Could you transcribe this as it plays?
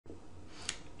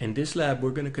In this lab,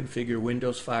 we're going to configure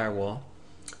Windows Firewall.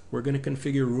 We're going to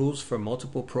configure rules for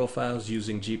multiple profiles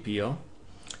using GPO.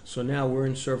 So now we're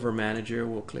in Server Manager.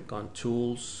 We'll click on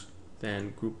Tools,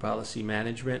 then Group Policy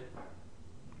Management.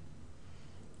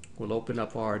 We'll open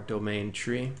up our domain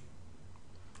tree,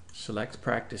 select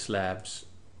Practice Labs,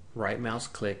 right mouse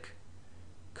click,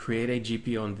 create a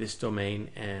GPO in this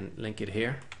domain and link it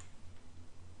here.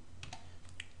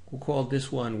 We'll call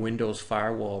this one Windows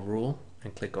Firewall Rule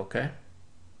and click OK.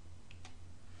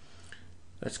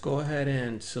 Let's go ahead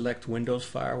and select Windows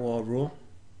Firewall Rule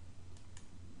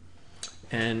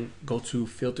and go to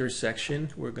Filter section.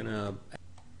 We're gonna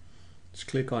just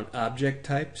click on Object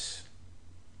Types.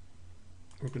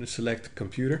 We're going to select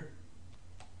Computer.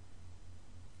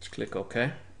 Let's click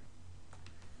OK.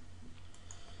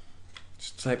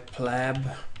 Just type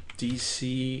PLAB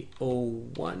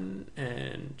DC01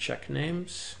 and check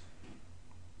names.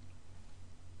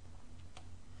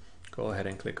 Go ahead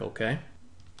and click OK.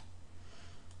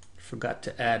 Forgot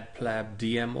to add PLAB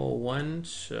DM01,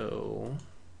 so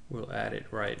we'll add it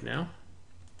right now.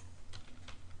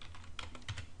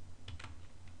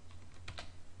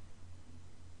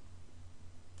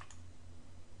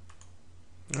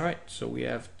 Alright, so we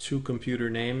have two computer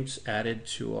names added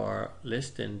to our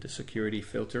list in the security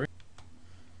filtering.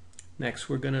 Next,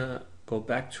 we're going to go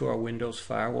back to our Windows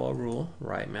Firewall rule,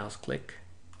 right mouse click,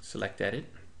 select Edit.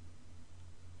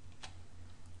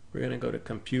 We're going to go to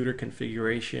Computer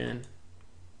Configuration,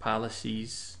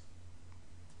 Policies,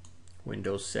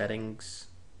 Windows Settings,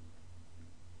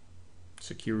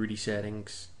 Security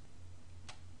Settings,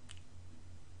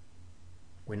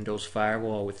 Windows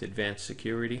Firewall with Advanced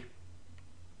Security.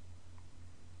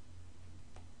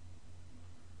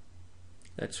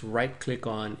 Let's right click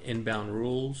on Inbound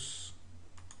Rules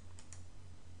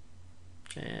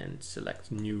and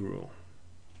select New Rule.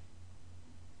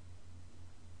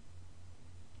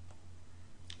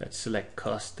 Let's select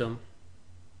Custom,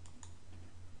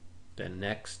 then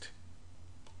Next,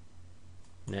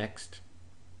 Next.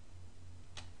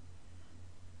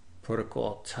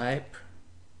 Protocol type,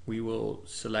 we will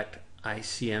select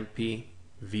ICMP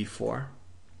v4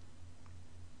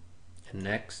 and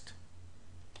Next.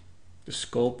 The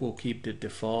scope will keep the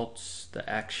defaults, the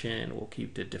action will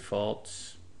keep the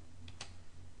defaults,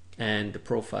 and the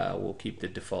profile will keep the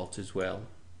defaults as well.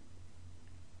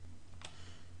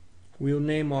 We'll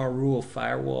name our rule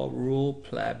Firewall Rule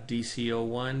PLAB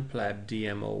DC01, PLAB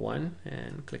DM01,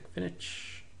 and click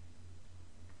Finish.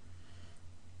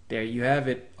 There you have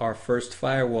it, our first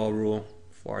firewall rule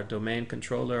for our domain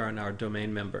controller and our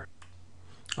domain member.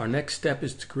 Our next step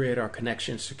is to create our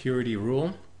connection security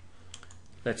rule.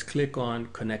 Let's click on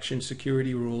Connection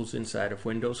Security Rules inside of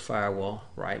Windows Firewall,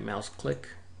 right mouse click,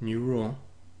 New Rule,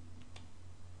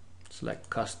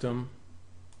 select Custom,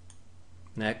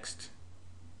 Next.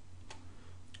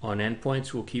 On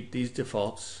endpoints, we'll keep these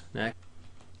defaults, Next.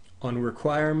 On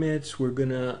requirements, we're going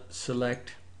to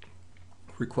select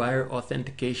Require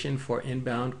authentication for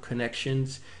inbound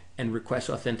connections and request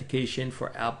authentication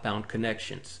for outbound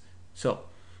connections. So,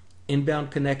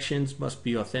 inbound connections must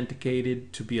be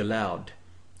authenticated to be allowed.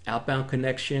 Outbound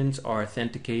connections are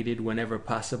authenticated whenever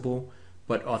possible,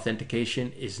 but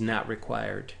authentication is not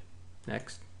required.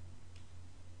 Next.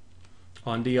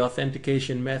 On the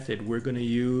authentication method, we're going to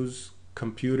use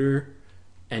computer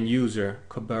and user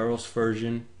Kerberos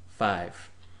version 5.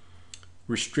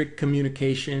 Restrict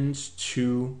communications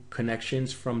to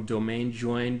connections from domain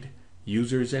joined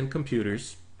users and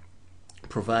computers.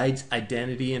 Provides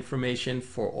identity information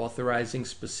for authorizing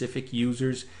specific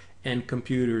users and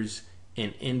computers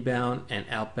in inbound and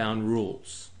outbound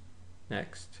rules.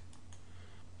 Next.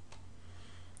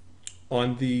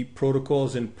 On the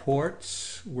protocols and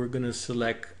ports, we're going to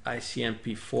select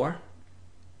ICMP4.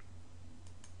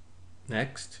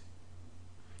 Next.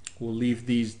 We'll leave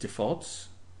these defaults.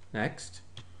 Next.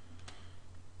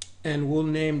 And we'll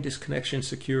name this connection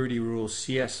security rule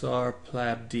CSR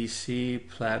PLAB DC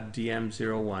PLAB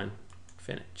DM01.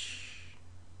 Finish.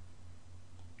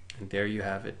 And there you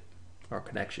have it, our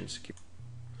connection security.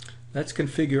 Let's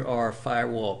configure our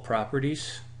firewall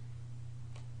properties.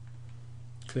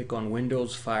 Click on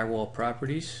Windows Firewall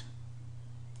Properties.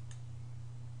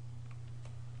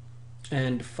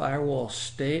 And firewall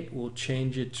state, we'll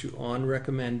change it to on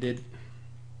recommended.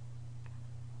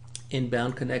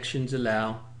 Inbound connections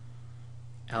allow.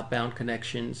 Outbound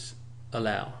connections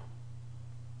allow.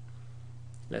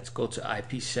 Let's go to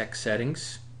IPsec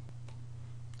settings.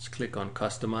 Let's click on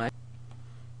Customize.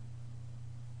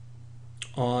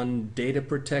 On Data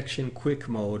Protection Quick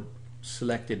Mode,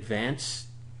 select Advanced,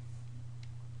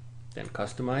 then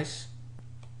Customize.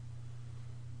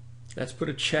 Let's put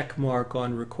a check mark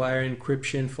on require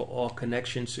encryption for all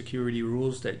connection security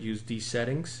rules that use these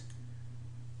settings.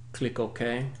 Click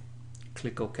OK,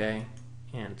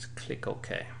 and click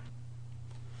OK.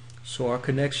 So our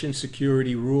connection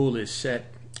security rule is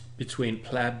set between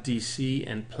plabdc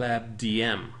and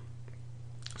plabdm.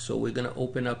 So we're going to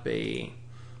open up a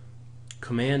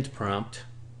command prompt.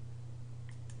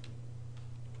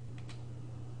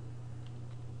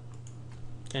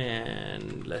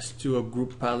 And let's do a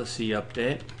group policy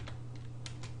update.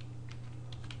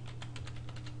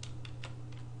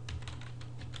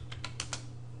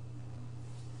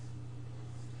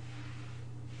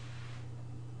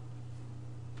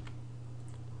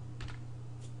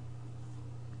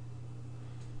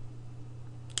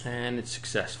 And it's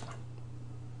successful.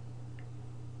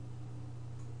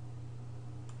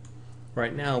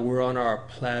 Right now we're on our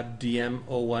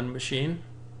plabdm01 machine.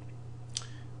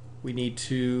 We need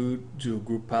to do a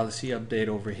group policy update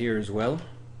over here as well.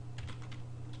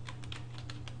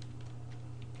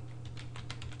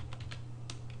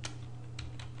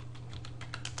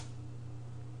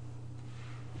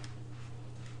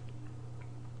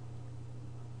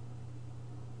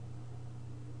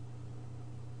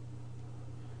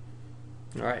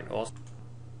 All right, also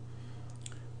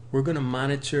we're going to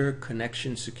monitor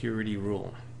connection security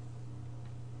rule.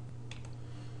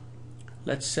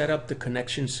 Let's set up the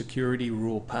connection security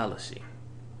rule policy.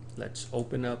 Let's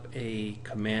open up a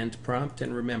command prompt,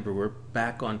 and remember we're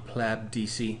back on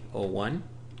plabdc01.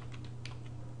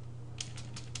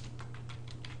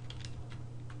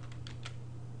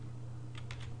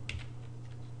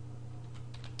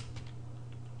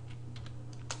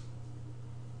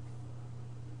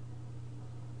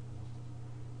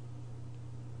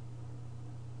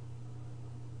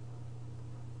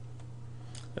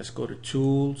 Let's go to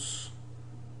Tools,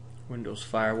 Windows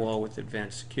Firewall with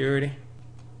Advanced Security.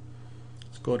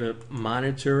 Let's go to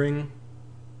Monitoring,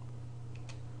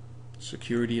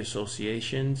 Security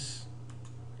Associations.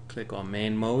 Click on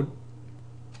Main Mode.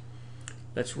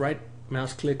 Let's right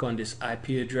mouse click on this IP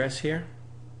address here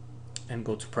and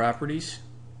go to Properties.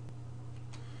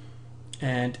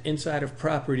 And inside of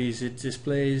Properties it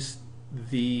displays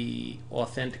the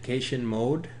authentication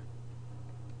mode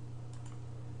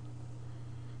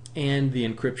and the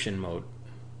encryption mode.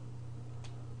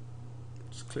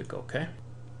 Let's click OK.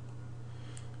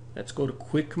 Let's go to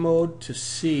Quick Mode to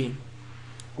see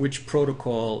which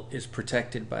protocol is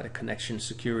protected by the connection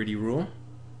security rule,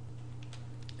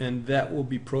 and that will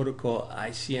be protocol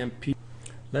ICMP.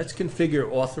 Let's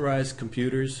configure authorized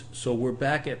computers. So we're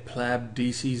back at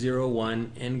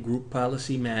plabdc01 in Group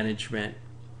Policy Management.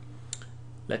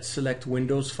 Let's select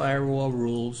Windows Firewall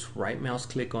Rules, right mouse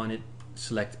click on it,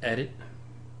 select Edit.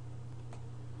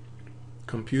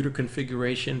 Computer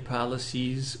configuration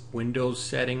policies, Windows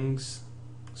settings,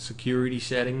 security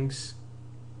settings,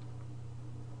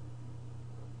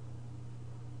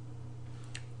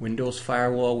 Windows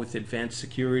Firewall with Advanced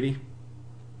Security.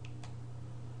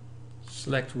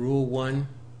 Select Rule 1,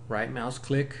 right mouse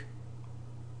click,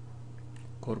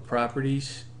 go to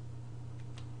Properties.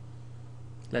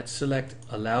 Let's select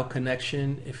Allow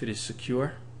Connection if it is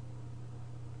secure.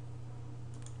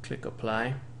 Click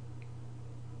Apply.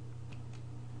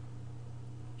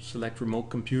 Select Remote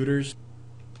Computers.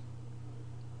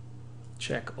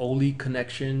 Check only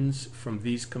connections from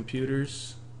these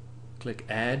computers. Click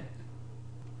Add.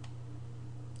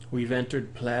 We've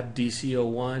entered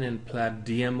plabdc01 and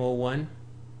plabdm01.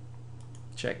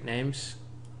 Check names.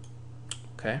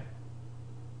 Okay.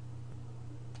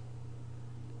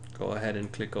 Go ahead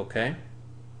and click OK.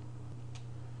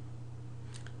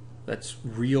 Let's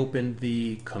reopen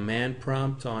the command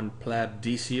prompt on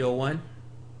plabdc01.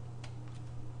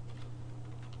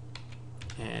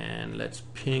 And let's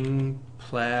ping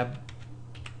plabdm01.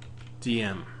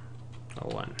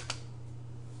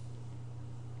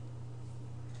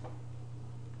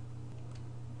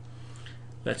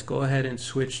 Let's go ahead and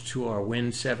switch to our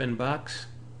Win7 box.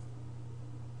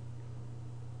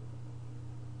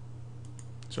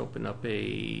 Let's open up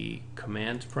a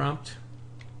command prompt.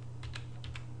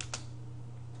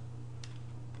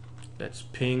 Let's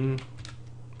ping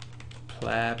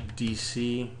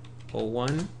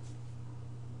plabdc01.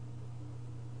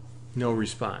 No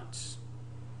response.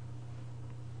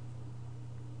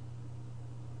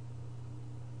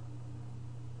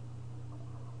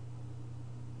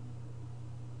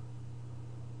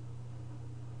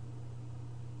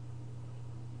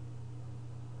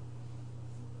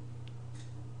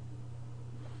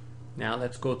 Now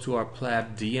let's go to our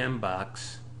plabdm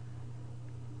box.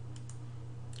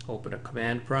 Open a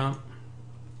command prompt.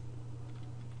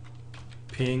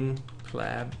 Ping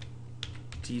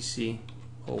plabdc01.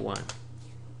 01.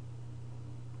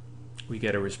 We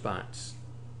get a response.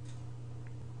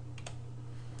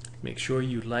 Make sure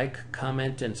you like,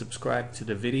 comment, and subscribe to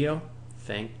the video.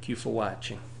 Thank you for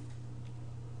watching.